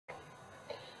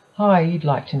Hi, you'd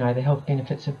like to know the health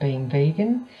benefits of being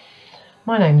vegan.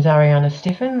 My name's Ariana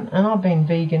Stephan and I've been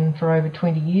vegan for over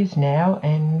 20 years now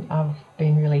and I've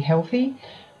been really healthy,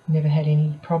 never had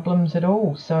any problems at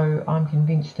all, so I'm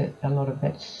convinced that a lot of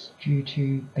that's due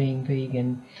to being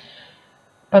vegan.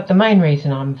 But the main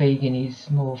reason I'm vegan is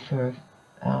more for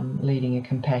leading a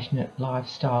compassionate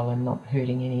lifestyle and not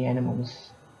hurting any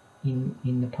animals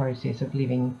in the process of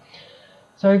living.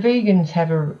 So vegans have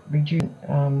a reduced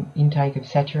intake of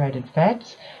saturated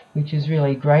fats, which is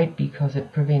really great because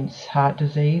it prevents heart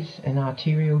disease and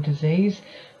arterial disease,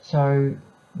 so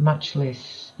much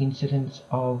less incidence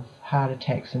of heart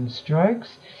attacks and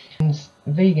strokes. And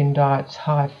vegan diet's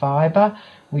high fibre,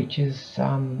 which is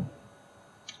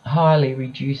highly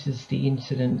reduces the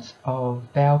incidence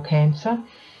of bowel cancer.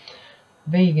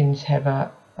 Vegans have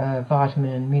a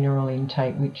vitamin and mineral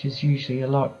intake which is usually a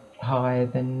lot higher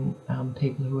than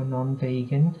people who are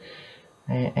non-vegan,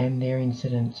 and their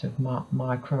incidence of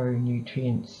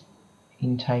micronutrients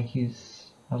intake is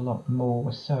a lot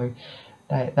more, so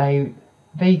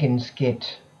vegans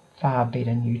get far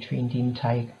better nutrient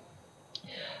intake.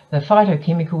 The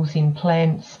phytochemicals in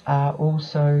plants are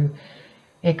also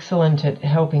excellent at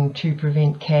helping to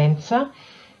prevent cancer,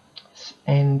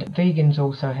 and vegans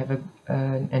also have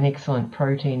an excellent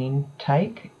protein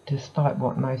intake, despite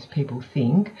what most people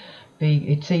think.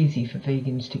 It's easy for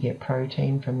vegans to get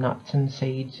protein from nuts and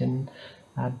seeds and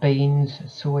beans,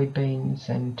 soybeans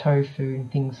and tofu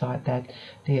and things like that.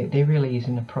 There really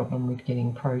isn't a problem with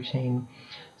getting protein.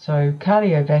 So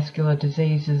cardiovascular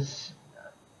diseases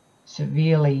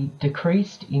severely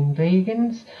decreased in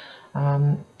vegans.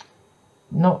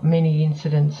 Not many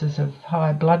incidences of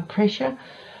high blood pressure.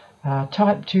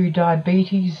 Type 2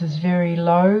 diabetes is very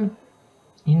low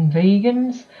in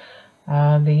vegans.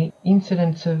 The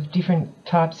incidence of different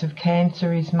types of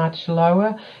cancer is much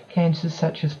lower. Cancers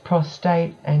such as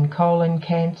prostate and colon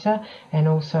cancer and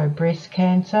also breast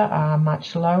cancer are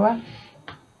much lower.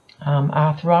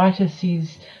 Arthritis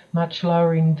is much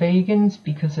lower in vegans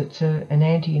because it's an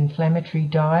anti-inflammatory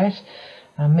diet.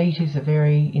 Meat is a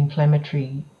very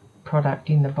inflammatory product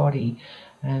in the body,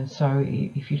 and so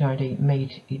if you don't eat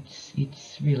meat,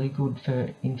 it's really good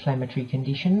for inflammatory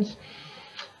conditions.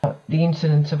 The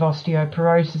incidence of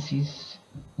osteoporosis is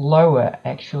lower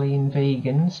actually in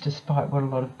vegans, despite what a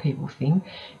lot of people think,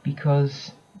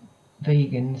 because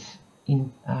vegans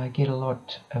get a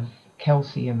lot of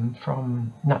calcium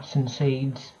from nuts and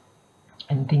seeds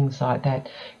and things like that.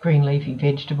 Green leafy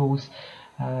vegetables,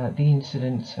 the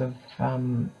incidence of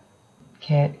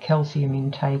calcium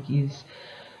intake is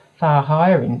far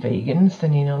higher in vegans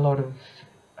than in a lot of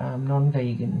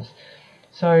non-vegans.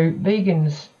 So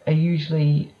vegans are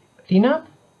usually thinner.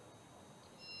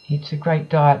 It's a great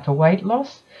diet for weight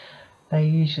loss. They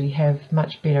usually have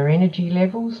much better energy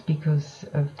levels because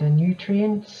of the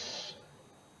nutrients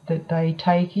that they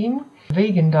take in.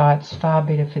 Vegan diet's far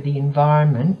better for the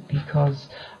environment because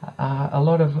a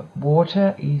lot of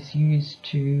water is used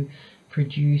to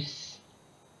produce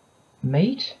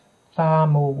meat. Far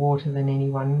more water than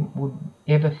anyone would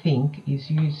ever think is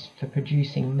used for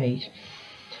producing meat.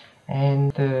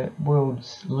 And the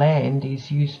world's land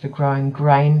is used for growing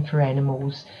grain for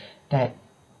animals that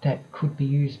could be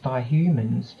used by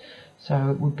humans. So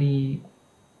it would be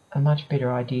a much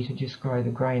better idea to just grow the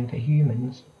grain for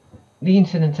humans. The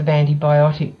incidence of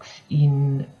antibiotics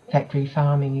in factory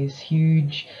farming is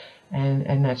huge,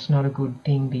 and that's not a good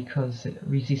thing because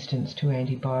resistance to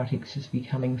antibiotics is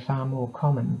becoming far more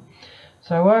common.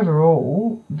 So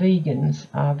overall, vegans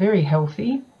are very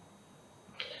healthy,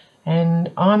 and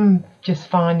I'm just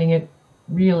finding it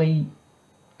really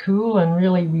cool and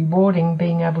really rewarding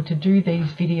being able to do these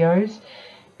videos,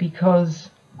 because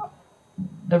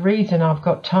the reason I've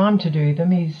got time to do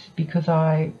them is because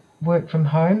I work from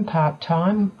home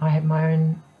part-time. I have my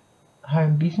own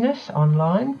home business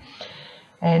online,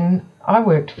 and I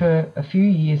worked for a few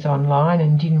years online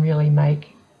and didn't really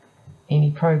make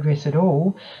any progress at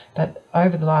all, but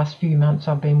over the last few months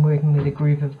I've been working with a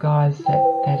group of guys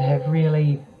that have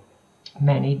really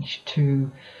managed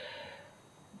to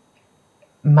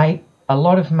make a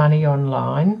lot of money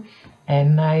online,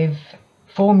 and they've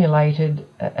formulated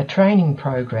a training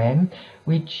program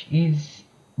which is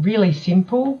really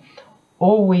simple.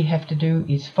 All we have to do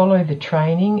is follow the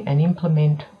training and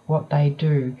implement what they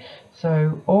do.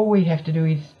 So all we have to do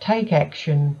is take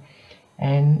action,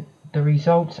 and the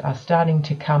results are starting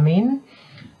to come in.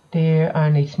 They're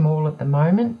only small at the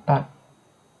moment, but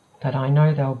I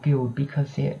know they'll build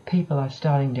because people are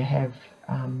starting to have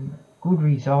good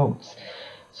results.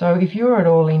 So if you're at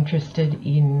all interested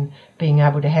in being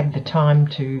able to have the time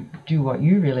to do what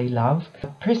you really love,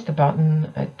 press the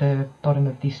button at the bottom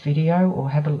of this video or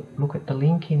have a look at the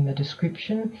link in the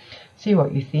description, see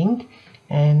what you think,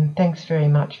 and thanks very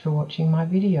much for watching my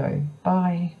video.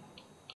 Bye.